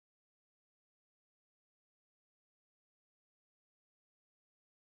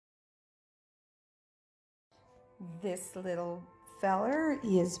This little feller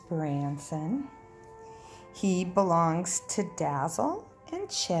is Branson. He belongs to Dazzle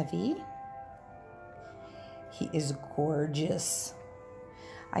and Chevy. He is gorgeous.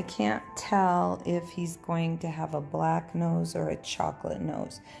 I can't tell if he's going to have a black nose or a chocolate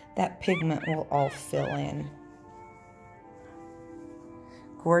nose. That pigment will all fill in.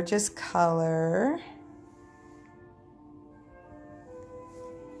 Gorgeous color.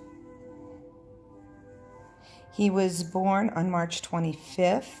 He was born on March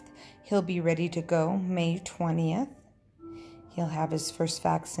 25th. He'll be ready to go May 20th. He'll have his first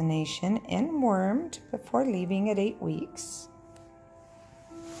vaccination and wormed before leaving at 8 weeks.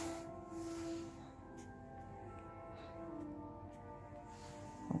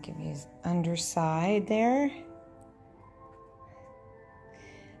 I'll give you his underside there.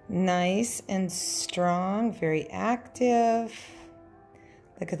 Nice and strong, very active.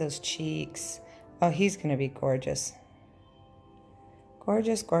 Look at those cheeks. Oh, he's going to be gorgeous.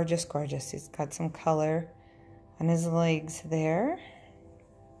 Gorgeous, gorgeous, gorgeous. He's got some color on his legs there.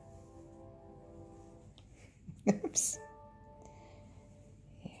 Oops.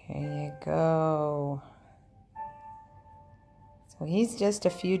 Here you go. So he's just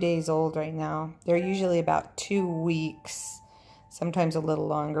a few days old right now. They're usually about 2 weeks, sometimes a little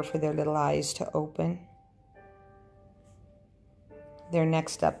longer for their little eyes to open. Their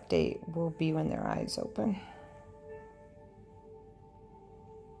next update will be when their eyes open.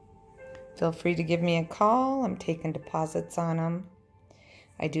 Feel free to give me a call. I'm taking deposits on them.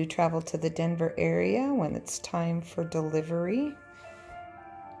 I do travel to the Denver area when it's time for delivery.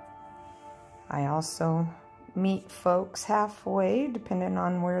 I also meet folks halfway, depending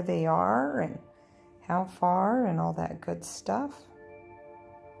on where they are and how far and all that good stuff.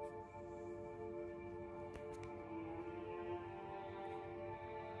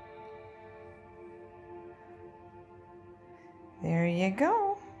 There you go.